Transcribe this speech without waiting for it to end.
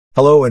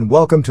Hello and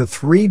welcome to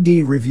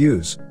 3D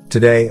Reviews.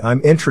 Today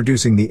I'm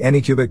introducing the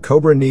Anycubic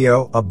Kobra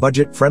Neo, a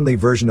budget-friendly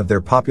version of their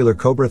popular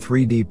Kobra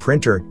 3D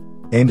printer,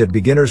 aimed at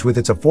beginners with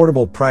its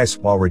affordable price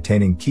while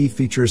retaining key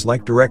features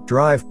like direct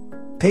drive,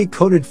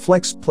 pay-coated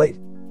flex plate,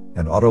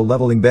 and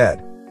auto-leveling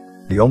bed.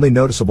 The only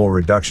noticeable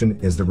reduction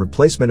is the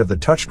replacement of the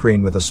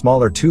touchscreen with a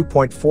smaller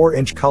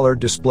 2.4-inch color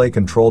display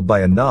controlled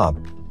by a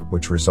knob,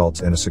 which results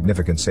in a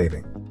significant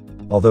saving.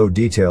 Although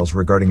details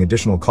regarding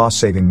additional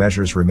cost-saving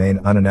measures remain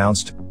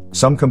unannounced,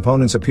 some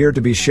components appear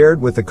to be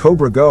shared with the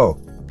Kobra Go.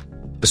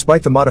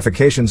 Despite the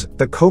modifications,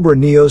 the Kobra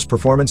Neo's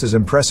performance is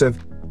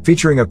impressive,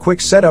 featuring a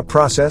quick setup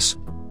process,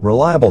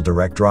 reliable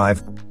direct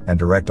drive, and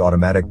direct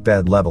automatic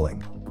bed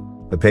leveling.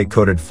 The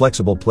pay-coated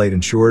flexible plate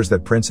ensures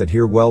that prints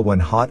adhere well when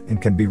hot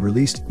and can be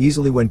released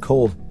easily when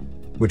cold,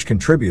 which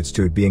contributes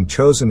to it being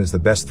chosen as the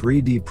best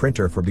 3D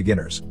printer for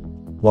beginners.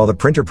 While the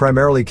printer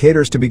primarily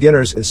caters to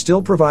beginners, it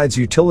still provides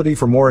utility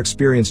for more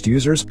experienced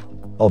users,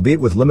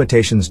 albeit with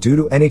limitations due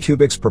to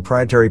Anycubic's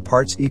proprietary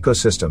parts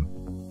ecosystem.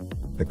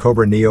 The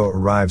Kobra Neo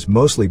arrives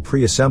mostly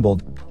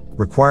pre-assembled,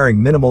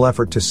 requiring minimal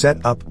effort to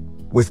set up,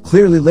 with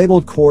clearly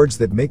labeled cords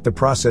that make the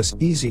process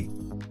easy.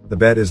 The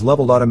bed is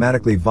leveled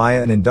automatically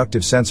via an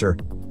inductive sensor,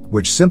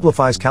 which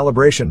simplifies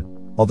calibration,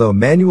 although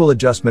manual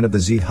adjustment of the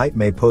Z height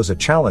may pose a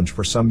challenge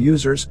for some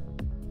users.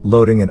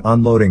 Loading and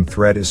unloading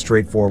thread is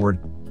straightforward,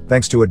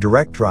 thanks to a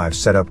direct drive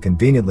setup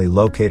conveniently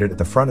located at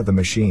the front of the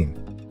machine.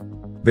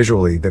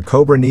 Visually, the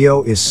Kobra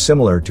Neo is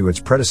similar to its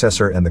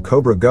predecessor and the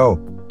Kobra Go,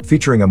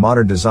 featuring a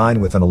modern design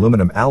with an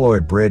aluminum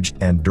alloy bridge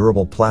and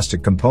durable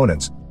plastic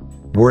components.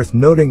 Worth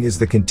noting is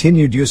the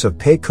continued use of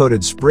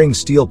pay-coated spring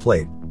steel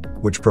plate,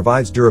 which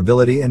provides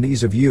durability and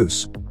ease of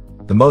use.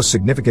 The most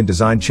significant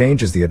design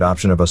change is the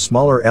adoption of a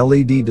smaller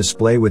LED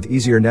display with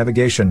easier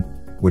navigation,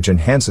 which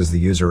enhances the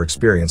user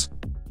experience.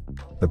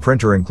 The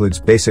printer includes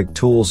basic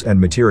tools and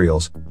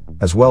materials,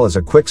 as well as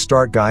a quick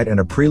start guide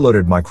and a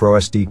preloaded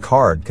microSD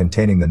card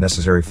containing the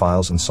necessary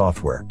files and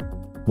software.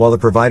 While the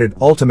provided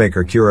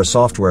Ultimaker Cura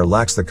software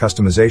lacks the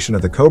customization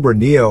of the Kobra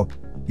Neo,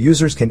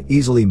 users can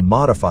easily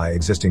modify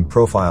existing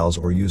profiles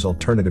or use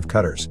alternative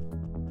cutters.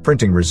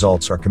 Printing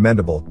results are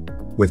commendable,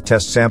 with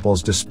test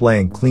samples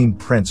displaying clean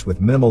prints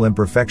with minimal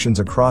imperfections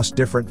across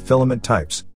different filament types.